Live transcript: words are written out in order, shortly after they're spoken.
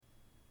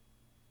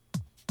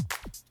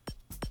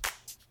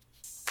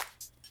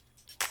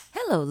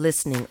Hello,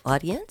 listening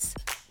audience.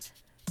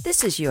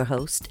 This is your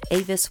host,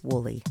 Avis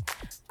Woolley.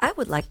 I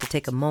would like to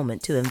take a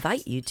moment to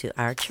invite you to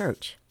our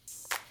church.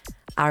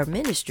 Our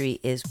ministry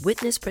is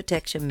Witness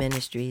Protection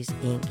Ministries,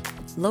 Inc.,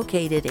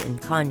 located in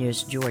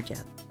Conyers,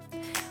 Georgia.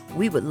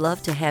 We would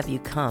love to have you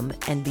come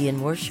and be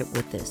in worship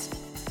with us.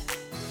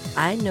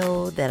 I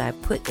know that I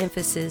put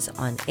emphasis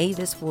on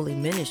Avis Woolley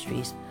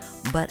Ministries,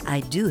 but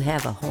I do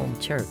have a home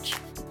church.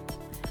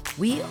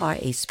 We are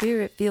a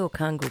spirit-filled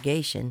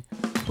congregation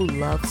who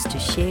loves to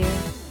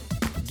share,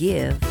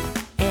 give,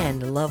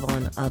 and love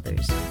on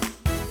others.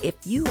 If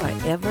you are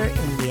ever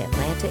in the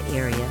Atlanta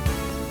area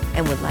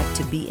and would like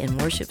to be in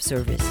worship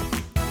service,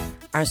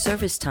 our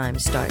service time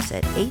starts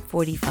at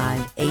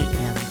 8:45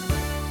 a.m.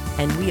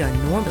 and we are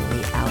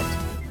normally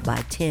out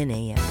by 10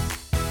 a.m.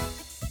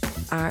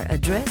 Our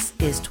address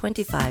is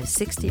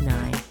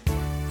 2569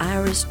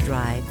 Iris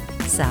Drive,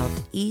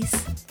 Southeast,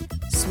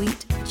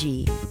 Suite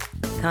G,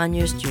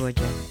 Conyers,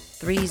 Georgia,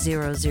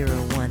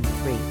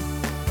 30013.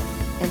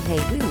 And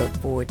hey, we look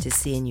forward to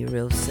seeing you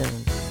real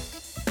soon.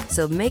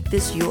 So make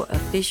this your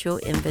official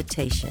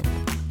invitation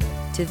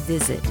to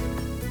visit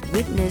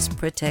Witness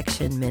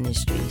Protection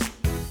Ministries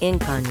in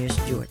Conyers,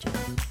 Georgia.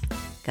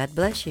 God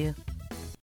bless you.